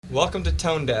Welcome to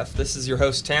Tone Deaf. This is your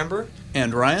host, Tamber.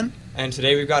 And Ryan. And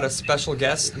today we've got a special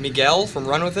guest, Miguel from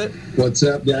Run With It. What's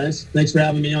up, guys? Thanks for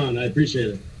having me on. I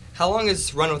appreciate it. How long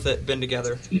has Run With It been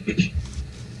together?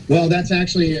 Well, that's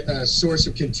actually a source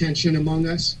of contention among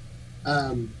us.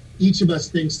 Each of us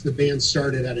thinks the band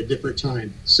started at a different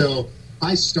time. So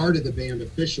I started the band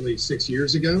officially 6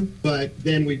 years ago, but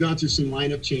then we've gone through some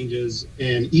lineup changes,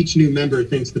 and each new member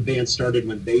thinks the band started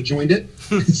when they joined it.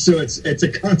 So it's a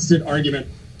constant argument.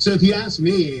 So if you ask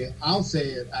me, I'll say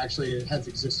it has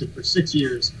existed for 6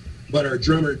 years. But our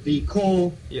drummer, D.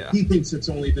 Cole, He thinks it's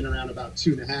only been around about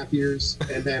 2.5 years.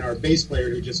 And then our bass player,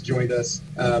 who just joined us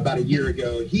about a year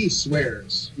ago, he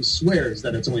swears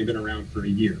that it's only been around for a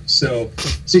year. So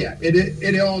yeah,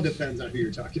 it all depends on who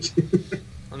you're talking to.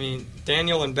 I mean,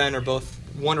 Daniel and Ben are both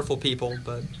wonderful people,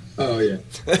 but... Oh, yeah.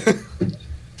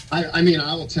 I mean,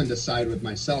 I will tend to side with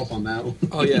myself on that one.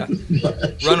 Oh, yeah.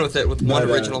 Run With It with one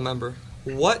original member.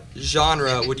 What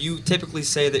genre would you typically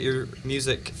say that your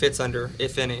music fits under,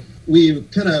 if any? We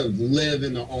kind of live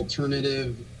in the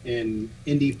alternative and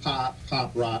indie pop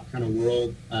rock kind of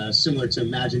world, similar to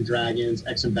Imagine Dragons,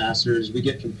 X-Ambassadors. We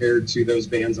get compared to those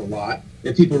bands a lot.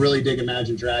 If people really dig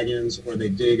Imagine Dragons or they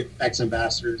dig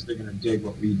X-Ambassadors, they're going to dig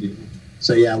what we do.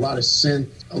 So yeah, a lot of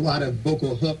synth, a lot of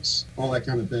vocal hooks, all that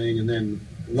kind of thing. And then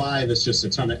live, it's just a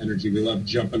ton of energy. We love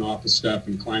jumping off of stuff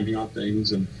and climbing off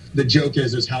things. And the joke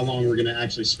is how long we're going to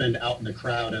actually spend out in the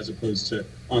crowd as opposed to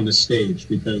on the stage,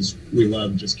 because we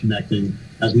love just connecting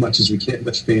as much as we can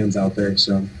with fans out there.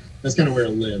 So that's kind of where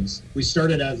it lives. We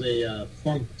started as a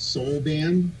funk soul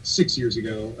band 6 years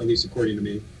ago, at least according to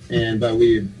me. But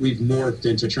we've morphed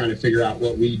into trying to figure out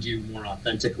what we do more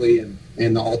authentically.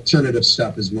 And the alternative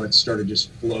stuff is what started just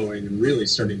flowing and really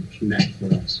starting to connect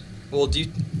for us. Well, do you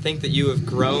think that you have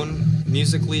grown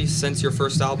musically since your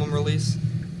first album release?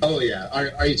 Oh, yeah.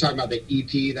 Are you talking about the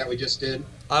EP that we just did?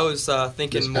 I was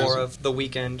thinking more of The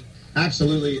Weeknd.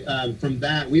 Absolutely. From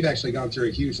that, we've actually gone through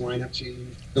a huge lineup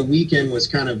change. The Weeknd was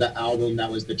kind of the album that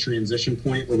was the transition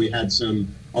point where we had some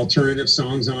alternative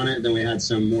songs on it, then we had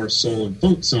some more soul and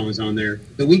funk songs on there.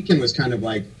 The Weeknd was kind of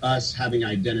like us having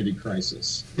identity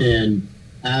crisis. And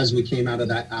as we came out of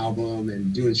that album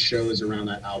and doing shows around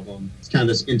that album, it's kind of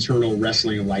this internal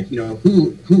wrestling of like,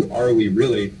 who are we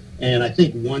really? And I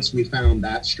think once we found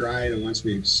that stride and once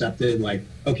we accepted, like,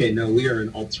 okay, no, we are an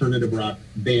alternative rock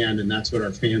band, and that's what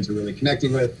our fans are really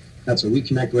connecting with. That's what we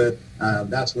connect with.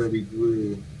 That's where we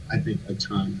grew, I think, a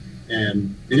ton.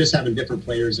 And just having different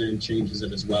players in changes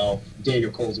it as well.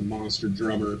 Daniel Cole's a monster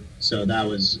drummer, so that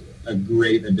was a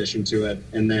great addition to it.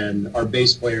 And then our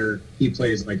bass player, he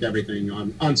plays like everything.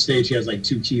 On stage, he has like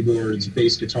 2 keyboards,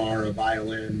 bass guitar, a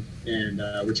violin, and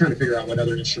we're trying to figure out what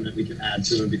other instrument we can add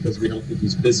to him because we don't think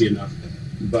he's busy enough.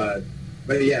 But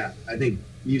yeah, I think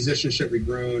musicianship, we've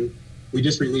grown. We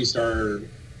just released our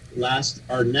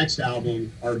next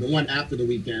album, or the one after The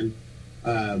Weeknd,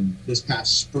 this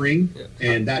past spring,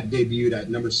 and that debuted at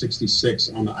number 66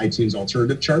 on the iTunes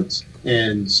alternative charts.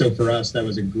 And so for us, that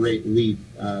was a great leap,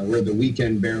 where The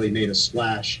Weeknd barely made a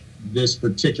splash. This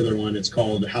particular one, it's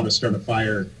called How to Start a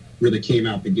Fire, really came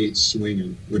out the gate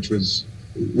swinging, which was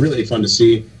really fun to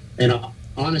see. And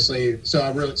honestly, so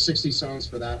I wrote 60 songs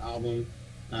for that album.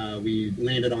 We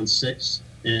landed on 6,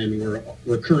 and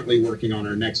we're currently working on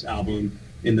our next album.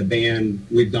 In the band,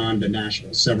 we've gone to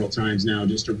Nashville several times now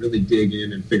just to really dig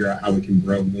in and figure out how we can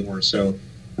grow more. So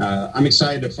I'm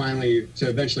excited to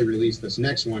eventually release this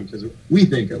next one, because we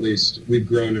think, at least, we've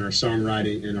grown in our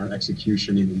songwriting and our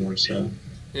execution even more so.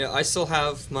 Yeah, I still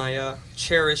have my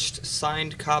cherished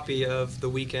signed copy of The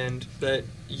Weeknd that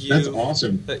you... That's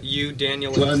awesome. That you,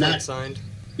 Daniel, and Clint signed.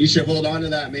 You should hold on to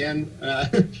that, man.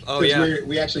 Oh, yeah.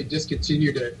 We actually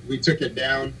discontinued it. We took it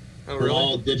down from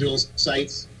all digital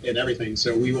sites and everything,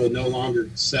 so we will no longer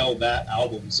sell that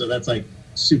album. So that's like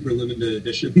super limited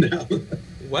edition now.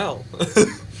 Well,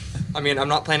 I mean, I'm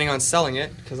not planning on selling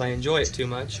it because I enjoy it too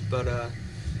much, but...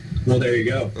 Well, there you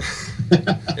go.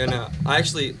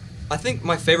 I think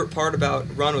my favorite part about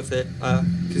Run With It,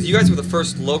 because you guys were the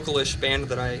first local-ish band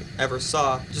that I ever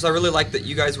saw, I really like that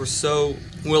you guys were so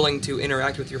willing to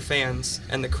interact with your fans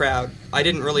and the crowd. I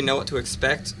didn't really know what to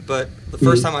expect, but the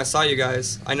first time I saw you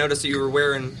guys, I noticed that you were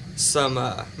wearing some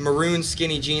maroon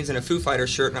skinny jeans and a Foo Fighters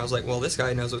shirt, and I was like, well, this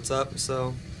guy knows what's up,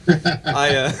 so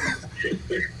I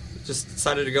just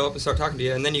decided to go up and start talking to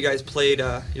you. And then you guys played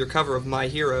your cover of My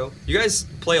Hero. You guys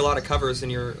play a lot of covers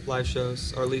in your live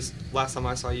shows, or at least last time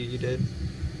I saw you, you did.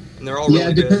 And they're all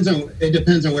really good. It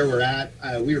depends on where we're at.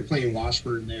 We were playing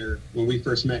Washburn there when we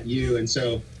first met you, and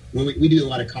so when we do a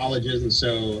lot of colleges, and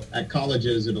so at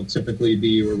colleges it'll typically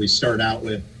be where we start out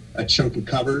with a chunk of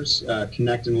covers,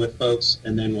 connecting with folks,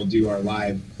 and then we'll do our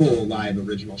full live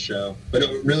original show. But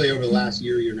really over the last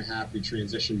year and a half, we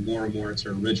transitioned more and more to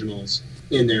originals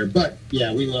in there. But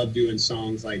yeah, we love doing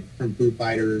songs like from Foo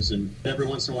Fighters, and every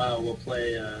once in a while we'll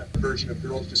play a version of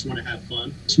Girls Just Want to Have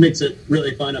Fun, which makes it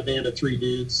really fun. A band of 3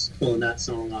 dudes pulling that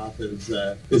song off is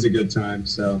a good time.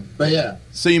 So, but yeah.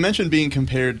 So you mentioned being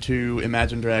compared to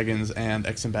Imagine Dragons and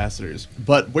X-Ambassadors,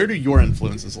 but where do your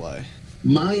influences lie?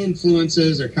 My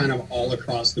influences are kind of all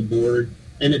across the board,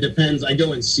 and it depends. I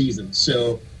go in seasons.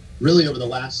 So really over the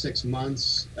last 6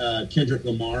 months, Kendrick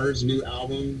Lamar's new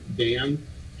album, Damn,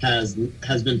 has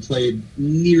been played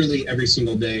nearly every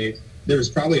single day. There was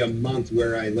probably a month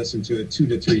where I listened to it 2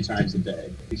 to 3 times a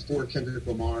day. Before Kendrick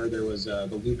Lamar, there was the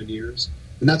Lumineers.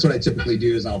 And that's what I typically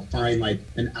do is I'll find like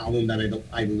an album that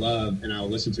I love, and I'll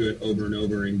listen to it over and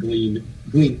over and glean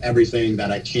everything that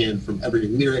I can from every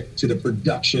lyric to the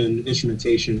production,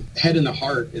 instrumentation. Head and the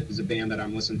Heart is a band that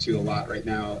I'm listening to a lot right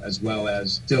now, as well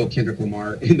as still Kendrick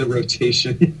Lamar in the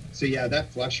rotation. So yeah,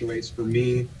 that fluctuates for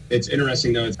me. It's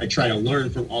interesting though, I try to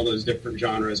learn from all those different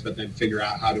genres, but then figure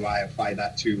out how do I apply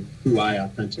that to who I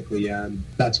authentically am.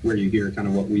 That's where you hear kind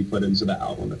of what we put into the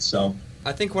album itself.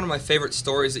 I think one of my favorite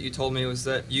stories that you told me was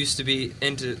that you used to be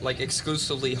into like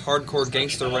exclusively hardcore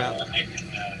gangster rap.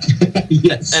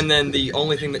 Yes. And then the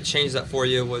only thing that changed that for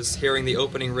you was hearing the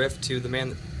opening riff to The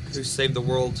Man Who Saved the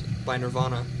World by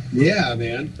Nirvana. Yeah,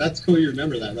 man. That's cool you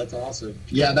remember that. That's awesome.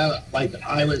 Yeah,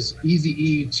 I was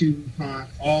Eazy-E, Tupac,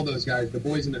 all those guys, the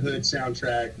Boys in the Hood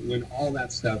soundtrack, when all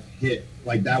that stuff hit,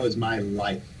 like that was my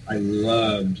life. I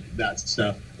loved that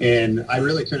stuff. And I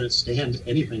really couldn't stand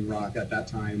anything rock at that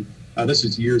time. This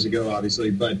was years ago, obviously,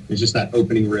 but it's just that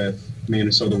opening riff, Man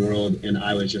Who Sold the World, and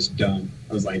I was just done.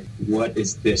 I was like, what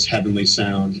is this heavenly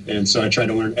sound? And so I tried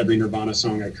to learn every Nirvana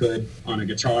song I could on a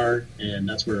guitar, and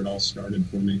that's where it all started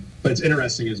for me. But it's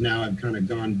interesting is now I've kind of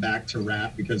gone back to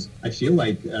rap because I feel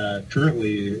like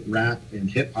currently rap and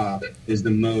hip-hop is the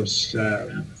most,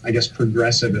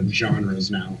 progressive of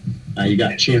genres now. You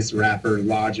got Chance the Rapper,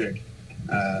 Logic,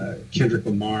 Kendrick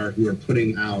Lamar, who are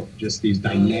putting out just these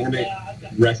dynamic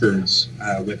records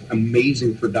with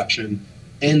amazing production,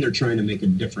 and they're trying to make a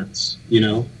difference.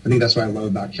 I think that's what I love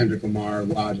about Kendrick Lamar,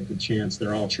 Logic, and Chance.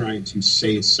 They're all trying to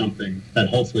say something that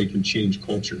hopefully can change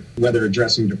culture, whether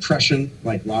addressing depression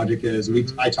like Logic is.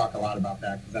 I talk a lot about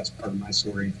that because that's part of my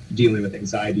story, dealing with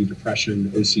anxiety,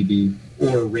 depression, OCD,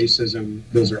 or racism.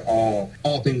 Those are all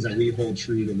things that we hold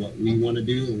true to what we want to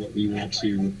do and what we want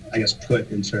to,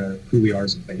 put into who we are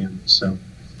as a band. So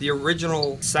the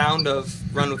original sound of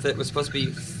Run With It was supposed to be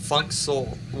funk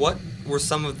soul. What were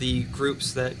some of the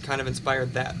groups that kind of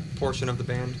inspired that portion of the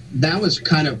band? That was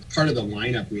kind of part of the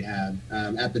lineup we had.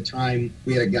 At the time,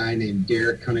 we had a guy named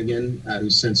Derek Cunningham who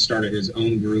since started his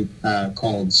own group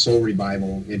called Soul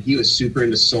Revival, and he was super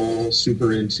into soul,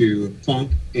 super into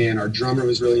funk, and our drummer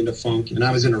was really into funk, and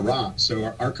I was into rock.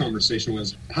 So our conversation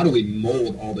was, how do we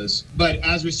mold all this? But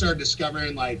as we started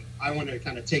discovering, I wanted to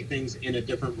kind of take things in a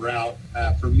different route.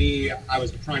 For me, I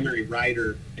was the primary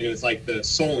writer, and it was like the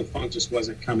soul and funk just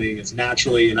wasn't coming as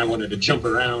naturally, and I wanted to jump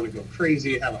around and go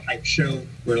crazy, have a hype show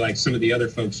where some of the other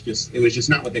folks it was just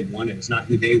not what they wanted. It's not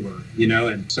who they were,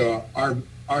 and so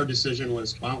our decision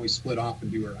was, why don't we split off and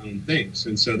do our own things?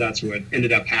 And so that's what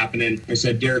ended up happening. Like I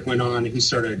said, Derek went on, he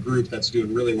started a group that's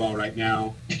doing really well right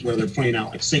now, where they're playing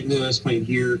out like St. Louis, playing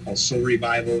here, called Soul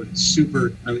Revival. It's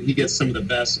he gets some of the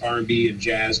best R&B and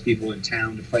jazz people in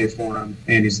town to play for him.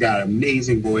 And he's got an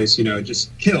amazing voice,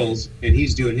 just kills. And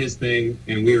he's doing his thing.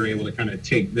 And we were able to kind of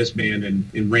take this band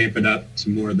and ramp it up to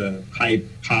more the hype,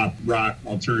 pop, rock,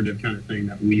 alternative kind of thing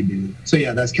that we do. So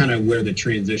yeah, that's kind of where the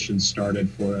transition started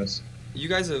for us. You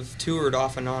guys have toured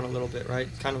off and on a little bit, right?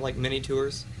 Kind of like mini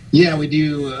tours? Yeah, we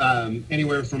do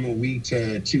anywhere from a week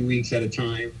to 2 weeks at a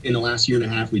time. In the last year and a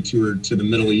half, we toured to the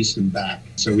Middle East and back.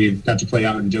 So we've got to play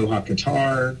out in Doha,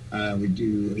 Qatar.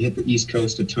 We hit the East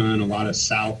Coast a ton, a lot of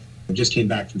South. I just came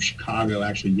back from Chicago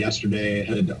actually yesterday,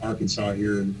 headed to Arkansas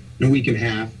here in a week and a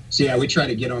half. So yeah, we try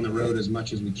to get on the road as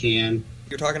much as we can.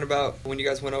 You're talking about when you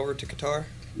guys went over to Qatar?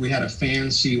 We had a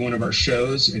fan see one of our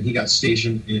shows, and he got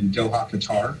stationed in Doha,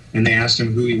 Qatar, and they asked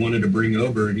him who he wanted to bring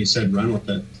over, and he said, Run With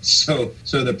It. So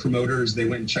the promoters, they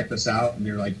went and checked us out, and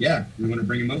they were like, yeah, we want to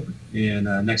bring him over.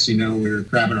 And next thing you know, we were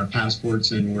grabbing our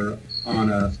passports, and we're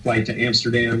on a flight to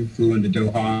Amsterdam, flew into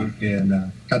Doha,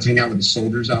 and got to hang out with the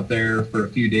soldiers out there for a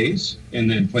few days,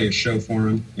 and then play a show for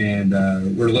them. And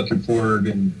we're looking forward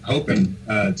and hoping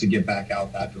to get back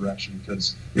out that direction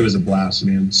because it was a blast,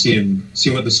 man. Seeing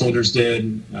what the Soldiers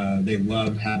did. They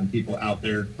loved having people out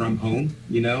there from home,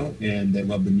 and they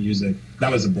loved the music.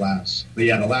 That was a blast. But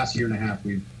yeah, the last year and a half,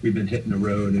 we've been hitting the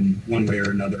road in one way or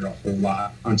another a whole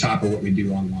lot on top of what we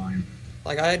do online.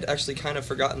 Like, I had actually kind of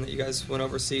forgotten that you guys went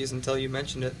overseas until you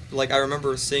mentioned it. Like, I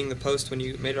remember seeing the post when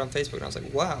you made it on Facebook, and I was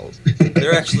like, wow,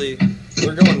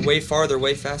 they're going way farther,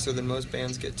 way faster than most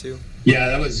bands get to. Yeah,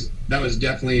 that was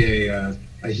definitely a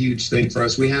huge thing for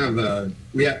us. We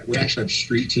actually have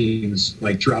street teams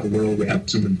like throughout the world. We have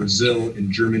some in Brazil,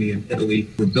 in Germany, and Italy.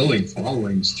 We're building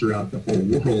followings throughout the whole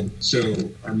world. So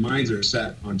our minds are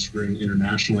set on touring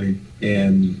internationally,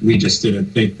 and we just didn't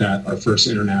think that our first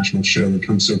international show would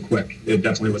come so quick. It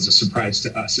definitely was a surprise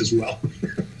to us as well.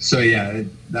 So yeah,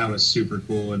 that was super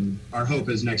cool. And our hope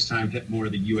is next time hit more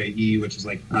of the UAE, which is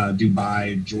like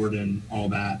Dubai, Jordan, all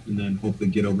that, and then hopefully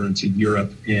get over into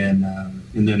Europe. And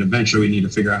then eventually we need to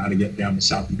figure out how to get down to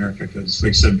South America because, like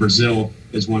I said, Brazil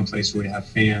is one place where we have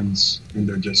fans and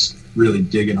they're just really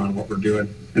digging on what we're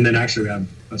doing. And then actually we have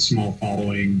a small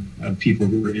following of people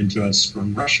who are into us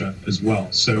from Russia as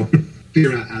well. So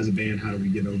figuring out as a band, how do we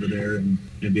get over there and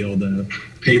be able to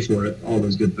pay for it, all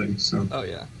those good things. So. Oh,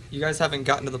 yeah. You guys haven't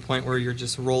gotten to the point where you're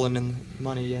just rolling in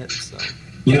money yet, so.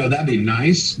 That'd be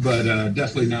nice, but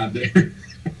definitely not there.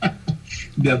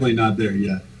 Definitely not there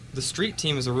yet. The street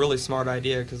team is a really smart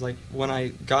idea because, like, when I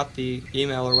got the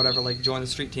email or whatever, like, join the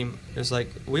street team, it was like,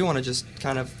 we want to just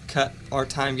kind of cut our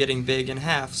time getting big in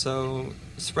half, so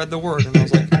spread the word. And I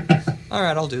was like, all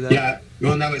right, I'll do that. Yeah,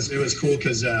 well, it was cool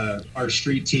because our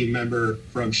street team member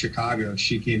from Chicago,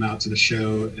 she came out to the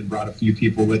show and brought a few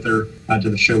people with her to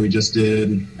the show we just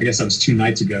did. I guess that was 2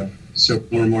 nights ago. So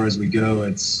more and more as we go,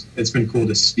 it's been cool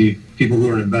to see people who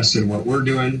are invested in what we're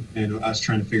doing and us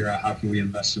trying to figure out how can we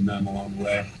invest in them along the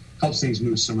way. Helps things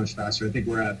move so much faster. I think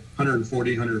we're at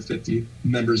 140, 150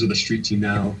 members of the street team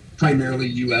now, primarily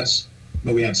U.S.,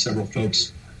 but we have several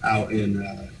folks out in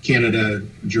Canada,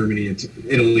 Germany,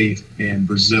 Italy, and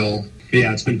Brazil. But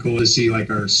yeah, it's been cool to see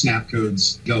like our snap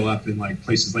codes go up in like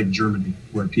places like Germany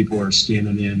where people are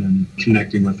scanning in and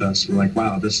connecting with us. We're like,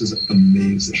 wow, this is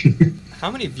amazing.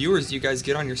 How many viewers do you guys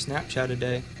get on your Snapchat a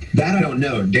day? That I don't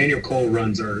know. Daniel Cole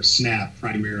runs our Snap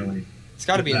primarily. It's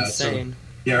got to be insane.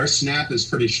 Yeah, our Snap is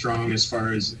pretty strong as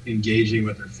far as engaging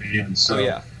with our fans. So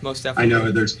yeah, most definitely. I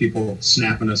know there's people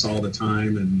snapping us all the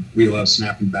time, and we love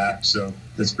snapping back, so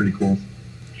that's pretty cool.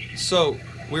 So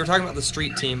we were talking about the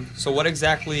street team. So what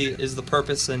exactly is the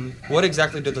purpose, and what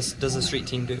exactly does the street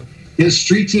team do? Yeah, the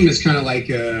street team is kind of like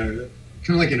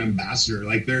an ambassador.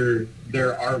 Like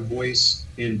they're our voice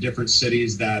in different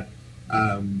cities that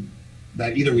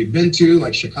either we've been to,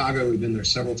 like Chicago, we've been there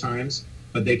several times,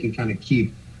 but they can kind of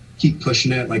keep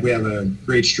pushing it. Like we have a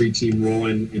great street team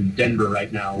rolling in Denver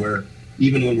right now, where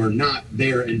even when we're not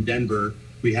there in Denver,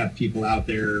 we have people out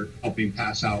there helping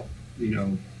pass out,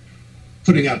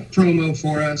 putting out promo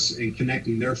for us and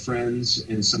connecting their friends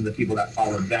and some of the people that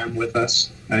follow them with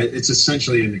us. It's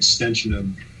essentially an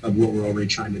extension of what we're already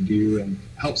trying to do and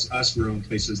helps us grow in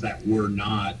places that we're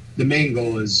not. The main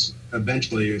goal is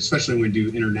eventually, especially when we do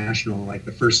international, like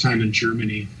the first time in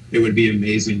Germany, it would be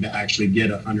amazing to actually get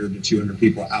 100 to 200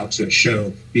 people out to a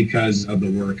show because of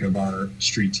the work of our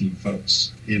street team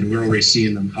folks. And we're already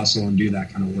seeing them hustle and do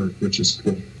that kind of work, which is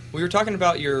cool. We were talking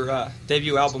about your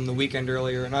debut album, The Weekend,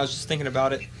 earlier, and I was just thinking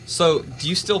about it. So do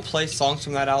you still play songs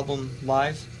from that album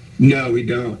live? No, we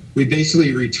don't. We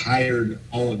basically retired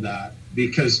all of that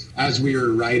because as we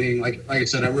were writing, like I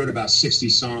said, I wrote about 60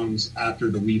 songs after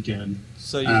The Weekend.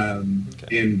 So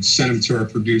and sent them to our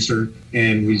producer,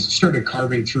 and we started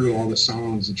carving through all the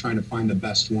songs and trying to find the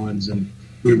best ones. And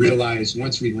we realized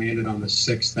once we landed on the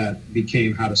 6th that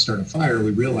became How to Start a Fire,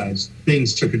 we realized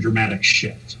things took a dramatic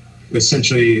shift.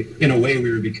 Essentially, in a way, we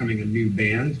were becoming a new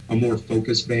band, a more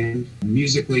focused band,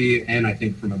 musically and I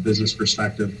think from a business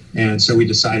perspective. And so we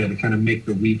decided to kind of make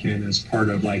The Weekend as part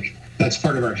of that's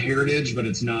part of our heritage, but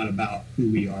it's not about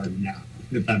who we are now,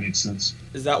 if that makes sense.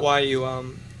 Is that why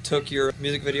you took your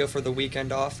music video for The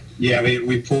Weekend off? Yeah,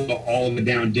 we pulled all of it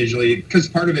down digitally because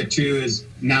part of it too is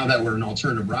now that we're an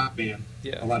alternative rock band,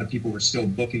 a lot of people were still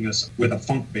booking us with a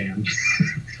funk band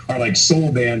or like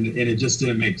soul band, and it just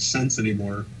didn't make sense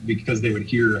anymore because they would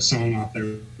hear a song off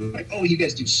there like, oh, you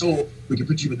guys do soul, we can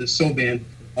put you with this soul band.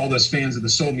 All those fans of the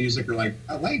soul music are like,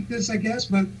 I like this, I guess,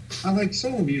 but I like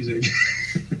soul music.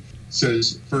 So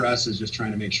for us, it's just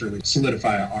trying to make sure we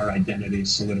solidify our identity,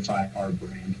 solidify our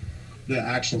brand. The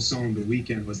actual song The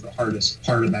Weekend was the hardest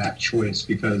part of that choice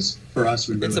because for us,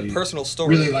 we it's a personal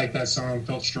story. Really liked that song,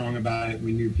 felt strong about it.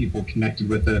 We knew people connected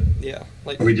with it. Yeah.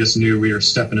 But we just knew we were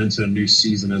stepping into a new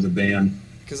season as a band.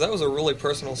 Because that was a really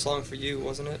personal song for you,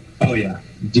 wasn't it? Oh yeah,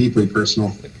 deeply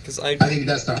personal. Because I think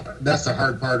that's the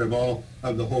hard part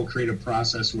of the whole creative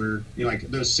process, where like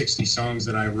those 60 songs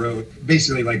that I wrote,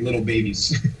 basically like little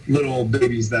babies, little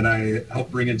babies that I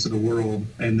helped bring into the world,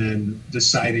 and then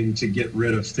deciding to get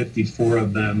rid of 54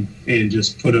 of them and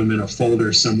just put them in a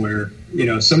folder somewhere.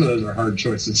 Some of those are hard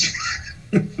choices,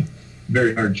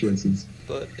 very hard choices.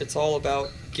 But it's all about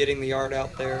getting the art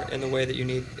out there in the way that you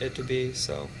need it to be.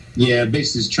 So. Yeah,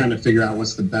 basically just trying to figure out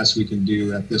what's the best we can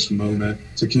do at this moment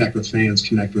to connect with fans,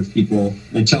 connect with people,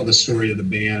 and tell the story of the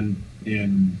band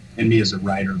and me as a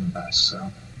writer the best.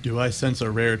 So. Do I sense a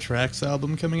Rare Tracks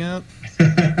album coming out?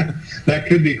 That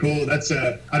could be cool. That's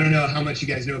I don't know how much you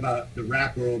guys know about the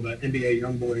rap world, but NBA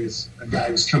YoungBoy is a guy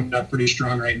who's coming up pretty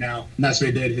strong right now. And that's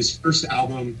what he did. His first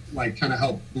album, kind of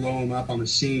helped blow him up on the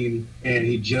scene. And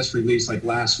he just released,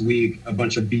 last week, a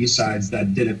bunch of B-sides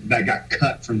that got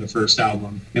cut from the first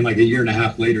album. And a year and a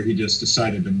half later, he just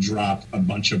decided to drop a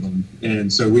bunch of them.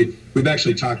 And so we've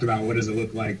actually talked about what does it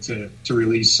look like to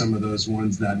release some of those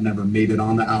ones that never made it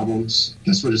on the albums.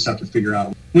 Guess we'll just have to figure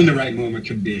out when the right moment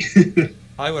could be.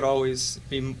 I would always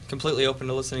be completely open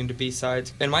to listening to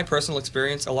B-sides. In my personal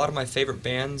experience, a lot of my favorite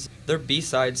bands, their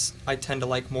B-sides I tend to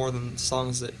like more than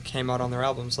songs that came out on their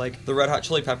albums. Like the Red Hot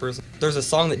Chili Peppers, there's a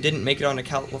song that didn't make it onto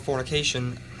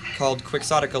Californication called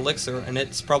Quixotic Elixir, and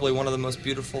it's probably one of the most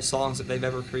beautiful songs that they've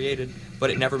ever created,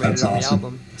 but it never made it on the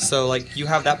album. So you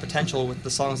have that potential with the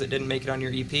songs that didn't make it on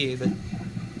your EP, that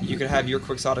you could have your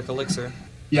Quixotic Elixir.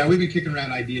 Yeah, we've been kicking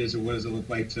around ideas of what does it look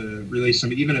like to release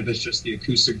some, even if it's just the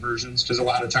acoustic versions, because a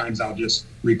lot of times I'll just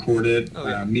record it,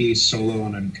 me solo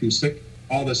on an acoustic.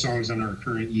 All the songs on our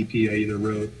current EP I either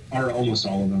wrote, or almost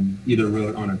all of them, either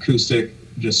wrote on acoustic,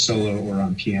 just solo, or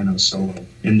on piano solo.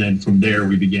 And then from there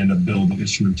we began to build the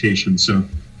instrumentation. So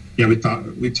yeah, we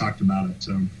talked about it.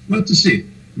 So we'll have to see.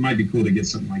 It might be cool to get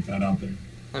something like that out there.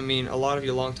 I mean, a lot of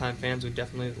your longtime fans would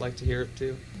definitely like to hear it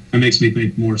too. It makes me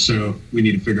think more so we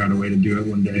need to figure out a way to do it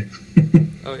one day.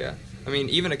 Oh, yeah. I mean,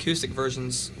 even acoustic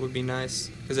versions would be nice,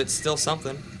 because it's still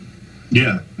something.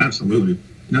 Yeah, absolutely.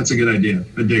 That's a good idea.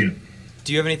 I dig it.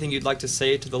 Do you have anything you'd like to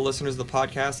say to the listeners of the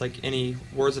podcast, any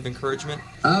words of encouragement?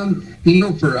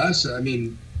 For us,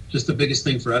 just the biggest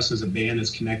thing for us as a band is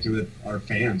connecting with our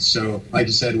fans. So like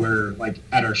you said, we're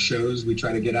at our shows, we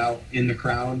try to get out in the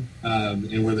crowd,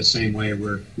 and we're the same way.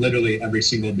 We're literally every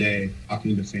single day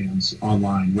talking to fans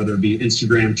online, whether it be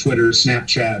Instagram, Twitter,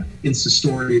 Snapchat, Insta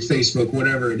Story, Facebook,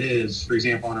 whatever it is. For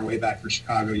example, on our way back from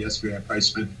Chicago yesterday, I probably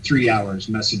spent 3 hours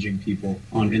messaging people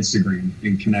on Instagram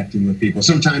and connecting with people.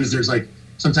 Sometimes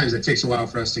it takes a while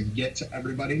for us to get to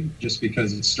everybody just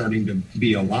because it's starting to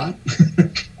be a lot,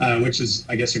 which is,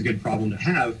 I guess, a good problem to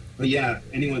have. But yeah, if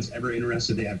anyone's ever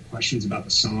interested, they have questions about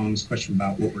the songs, questions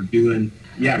about what we're doing,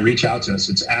 reach out to us.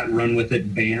 It's at Run With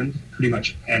It Band, pretty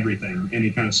much everything,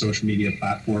 any kind of social media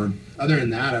platform. Other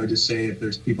than that, I would just say if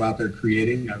there's people out there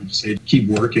creating, I would just say keep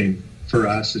working. For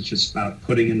us, it's just about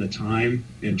putting in the time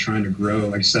and trying to grow.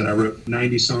 Like I said, I wrote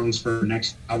 90 songs for our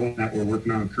next album that we're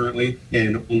working on currently,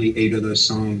 and only 8 of those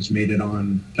songs made it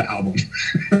on the album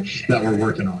that we're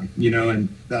working on, and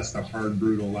that's the hard,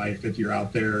 brutal life. If you're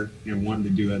out there and wanting to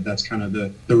do it, that's kind of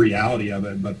the reality of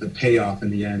it, but the payoff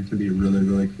in the end can be really,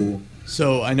 really cool.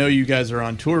 So I know you guys are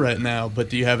on tour right now, but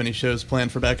do you have any shows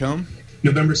planned for back home?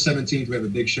 November 17th, we have a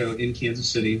big show in Kansas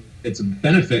City. It's a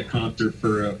benefit concert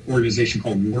for an organization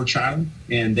called War Child,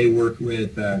 and they work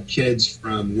with kids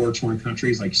from war-torn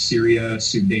countries like Syria,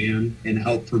 Sudan, and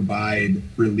help provide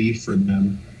relief for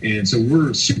them. And so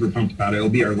we're super pumped about it. It'll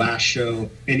be our last show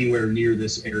anywhere near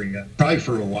this area, probably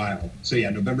for a while. So yeah,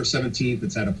 November 17th,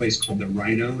 it's at a place called the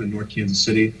Rhino in North Kansas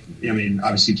City.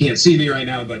 Obviously you can't see me right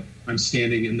now, but I'm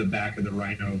standing in the back of the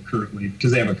Rhino currently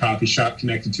because they have a coffee shop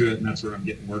connected to it, and that's where I'm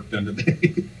getting work done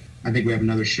today. I think we have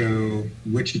another show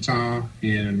in Wichita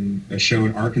and a show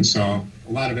in Arkansas.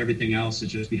 A lot of everything else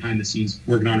is just behind the scenes,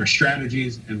 working on our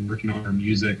strategies and working on our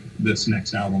music, this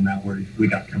next album that we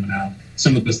got coming out.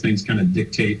 Some of those things kind of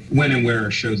dictate when and where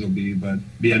our shows will be. But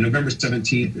yeah, November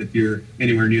 17th, if you're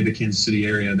anywhere near the Kansas City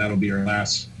area, that'll be our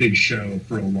last big show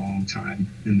for a long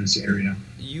time in this area.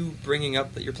 You bringing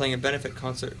up that you're playing a benefit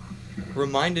concert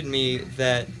reminded me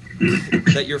that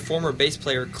your former bass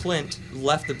player Clint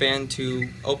left the band to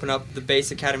open up the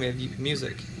Bass Academy of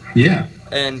Music. Yeah,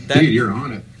 and that, dude, you're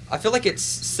on it. I feel like it's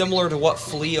similar to what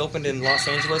Flea opened in Los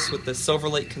Angeles with the Silver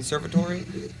Lake Conservatory.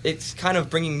 It's kind of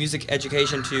bringing music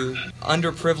education to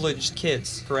underprivileged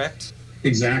kids, correct?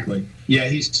 Exactly. Yeah,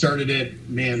 he started it,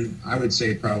 man, I would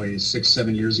say probably 6,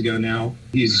 7 years ago now.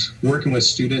 He's working with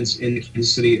students in the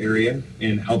Kansas City area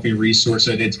and helping resource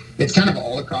it. It's kind of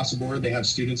all across the board. They have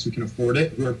students who can afford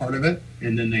it, who are part of it,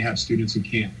 and then they have students who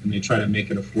can't. And they try to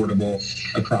make it affordable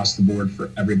across the board for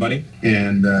everybody.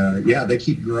 And yeah, they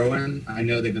keep growing. I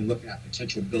know they've been looking at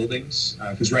potential buildings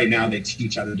because right now they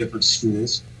teach out of different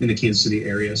schools in the Kansas City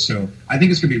area. So I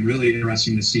think it's going to be really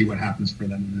interesting to see what happens for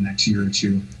them in the next year or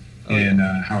two. And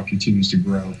how it continues to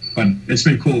grow. But it's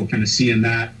been cool kind of seeing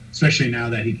that, especially now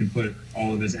that he can put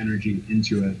all of his energy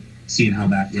into it, seeing how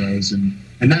that grows. And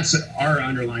that's our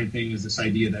underlying thing, is this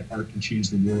idea that art can change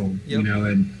the world, you know,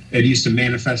 and it used to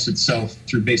manifest itself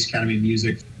through Bass Academy of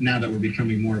Music. Now that we're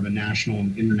becoming more of a national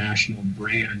and international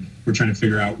brand, we're trying to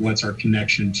figure out what's our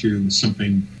connection to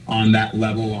something on that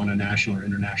level, on a national or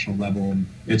international level. And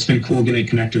it's been cool getting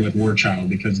connected with War Child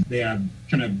because they have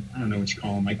kind of, I don't know what you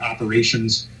call them, like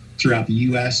operations throughout the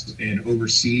U.S. and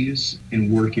overseas,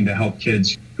 and working to help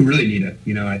kids who really need it.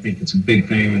 You know, I think it's a big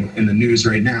thing in the news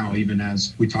right now, even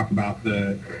as we talk about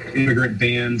the immigrant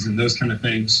bans and those kind of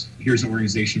things. Here's an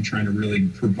organization trying to really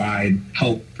provide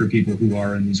help for people who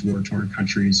are in these war-torn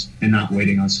countries and not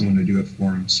waiting on someone to do it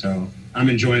for them. So I'm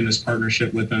enjoying this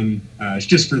partnership with them. It's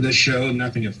just for this show,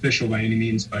 nothing official by any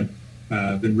means, but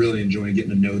I've been really enjoying getting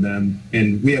to know them.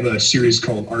 And we have a series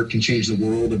called Art Can Change the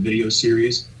World, a video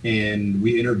series. And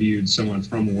we interviewed someone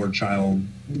from War Child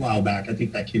a while back. I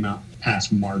think that came out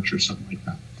past March or something like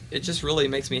that. It just really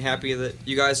makes me happy that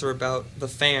you guys are about the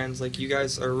fans. Like, you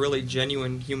guys are really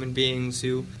genuine human beings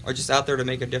who are just out there to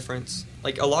make a difference.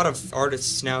 Like, a lot of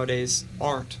artists nowadays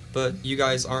aren't, but you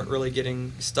guys aren't really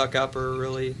getting stuck up or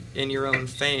really in your own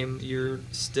fame. You're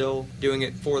still doing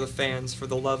it for the fans, for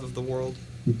the love of the world.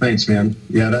 Thanks, man.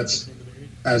 Yeah, that's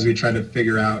as we try to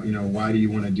figure out, you know, why do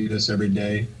you want to do this every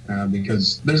day?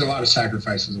 Because there's a lot of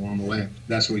sacrifices along the way.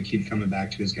 That's what we keep coming back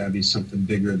to. It's got to be something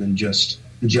bigger than just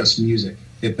music.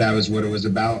 If that was what it was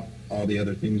about, all the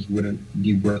other things wouldn't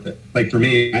be worth it. Like for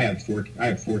me, I have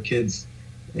four kids,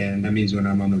 and that means when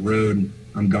I'm on the road,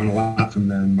 I'm gone a lot from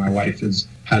them. My wife has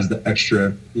the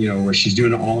extra, you know, where she's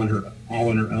doing it all on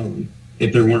her own.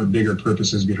 If there weren't bigger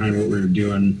purposes behind what we were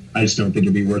doing, I just don't think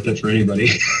it'd be worth it for anybody,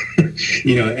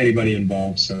 you know, anybody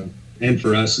involved. So, and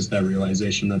for us, it's that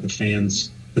realization that the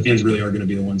fans really are going to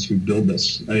be the ones who build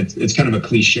this. It's kind of a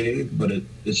cliche, but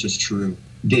it's just true.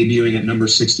 Debuting at number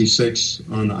 66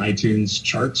 on the iTunes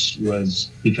charts was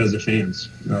because of fans.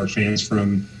 Our fans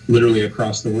from literally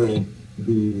across the world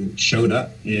who showed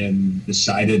up and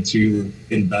decided to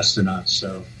invest in us.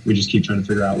 So we just keep trying to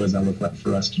figure out what does that look like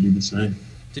for us to do the same.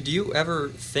 Did you ever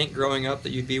think growing up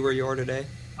that you'd be where you are today?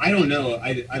 I don't know.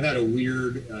 I've had a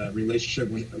weird relationship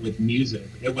with music.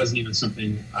 It wasn't even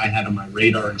something I had on my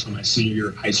radar until my senior year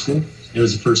of high school. It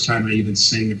was the first time I even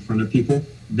sang in front of people.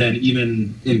 Then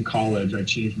even in college, I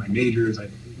changed my majors. I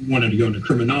wanted to go into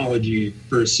criminology.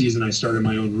 For a season, I started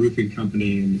my own roofing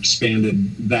company and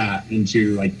expanded that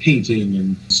into like painting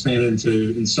and expanded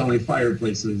into installing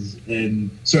fireplaces. And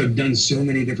so I've done so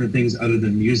many different things other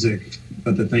than music.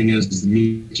 But the thing is the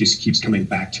music just keeps coming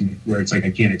back to me, where it's like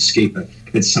I can't escape it.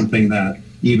 It's something that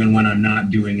even when I'm not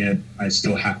doing it, I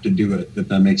still have to do it, if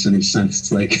that makes any sense.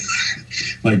 It's like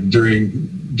like during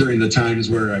the times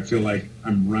where I feel like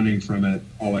I'm running from it,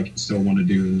 all I still want to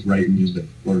do is write music,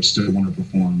 or still want to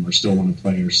perform, or still want to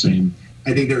play or sing.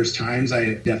 I think there's times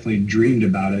I definitely dreamed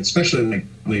about it, especially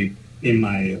like in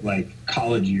my like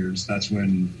college years. That's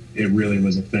when it really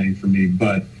was a thing for me.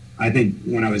 But I think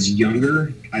when I was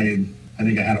younger, I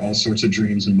think I had all sorts of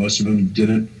dreams, and most of them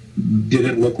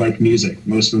didn't look like music.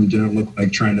 Most of them didn't look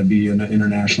like trying to be an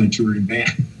internationally touring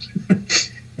band.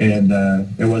 And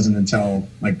it wasn't until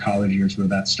like college years where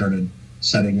that started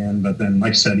setting in. But then,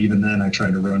 like I said, even then I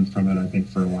tried to run from it, I think,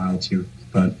 for a while too.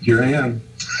 But here I am.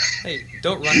 Hey,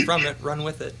 don't run from it, run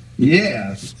with it.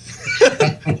 Yeah.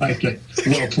 I like it.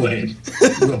 Well played.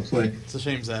 Well played. It's a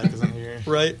shame Zach isn't here.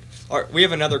 Right. We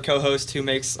have another co-host who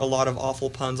makes a lot of awful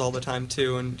puns all the time,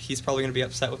 too, and he's probably going to be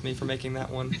upset with me for making that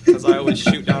one, because I always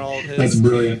shoot down all of his. That's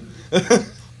brilliant.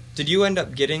 Did you end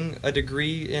up getting a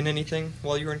degree in anything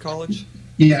while you were in college?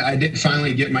 Yeah, I did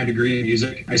finally get my degree in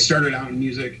music. I started out in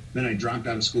music, then I dropped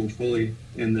out of school fully,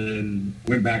 and then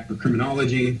went back for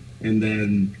criminology, and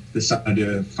then decided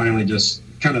to finally just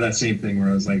kind of that same thing where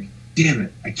I was like, damn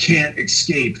it, I can't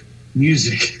escape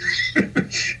music.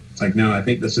 It's like, no, I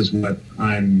think this is what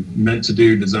I'm meant to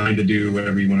do, designed to do,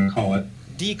 whatever you want to call it.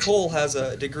 D. Cole has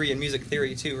a degree in music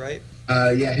theory too, right?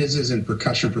 Yeah, his is in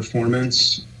percussion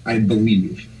performance, I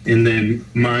believe. And then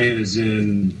mine is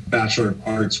in Bachelor of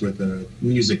Arts with a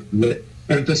music lit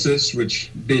emphasis,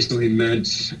 which basically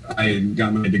meant I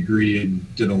got my degree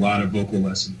and did a lot of vocal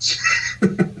lessons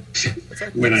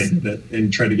when I did it,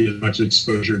 and tried to get as much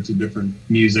exposure to different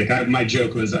music. My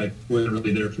joke was I wasn't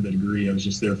really there for the degree. I was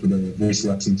just there for the voice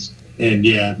lessons. And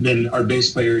yeah, then our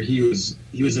bass player, he was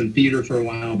in theater for a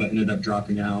while, but ended up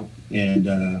dropping out. And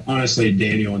honestly,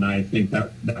 Daniel and I think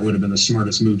that would have been the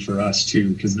smartest move for us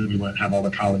too, because then we wouldn't have all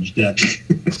the college debt.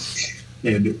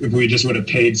 And if we just would have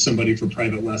paid somebody for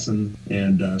private lessons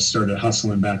and started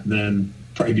hustling back then,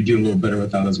 probably be doing a little better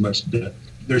without as much debt.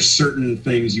 There's certain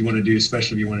things you want to do,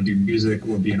 especially if you want to do music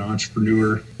or be an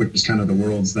entrepreneur, which is kind of the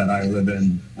worlds that I live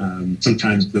in.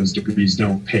 Sometimes those degrees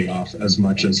don't pay off as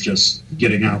much as just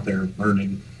getting out there and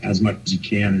learning as much as you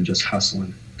can and just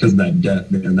hustling, because of that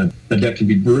debt, man. That debt can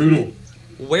be brutal.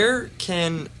 Where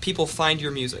can people find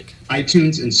your music?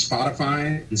 iTunes and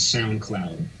Spotify and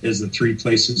SoundCloud is the 3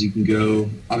 places you can go.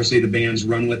 Obviously, the band's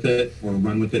Run With It or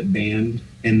Run With It Band.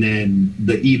 And then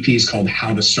the EP is called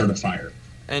How to Start a Fire.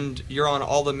 And you're on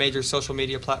all the major social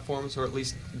media platforms, or at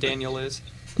least Daniel is?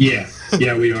 Yeah,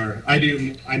 we are. I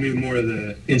do more of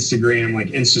the Instagram, like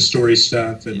Insta story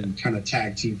stuff, and kind of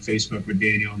tag team Facebook with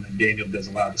Daniel, and then Daniel does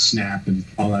a lot of the Snap and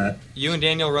all that. You and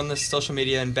Daniel run this social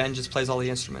media, and Ben just plays all the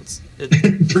instruments.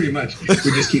 Pretty much. We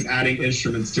just keep adding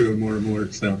instruments to it more and more.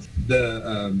 So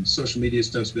the social media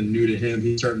stuff's been new to him.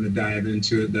 He's starting to dive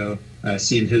into it, though.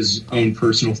 Seeing his own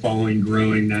personal following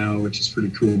growing now, which is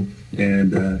pretty cool.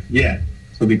 And yeah,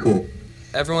 it'll be cool.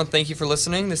 Everyone, thank you for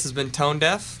listening. This has been Tone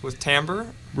Deaf with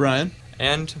Timbre, Brian,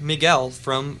 and Miguel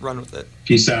from Run With It.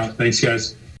 Peace out. Thanks,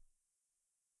 guys.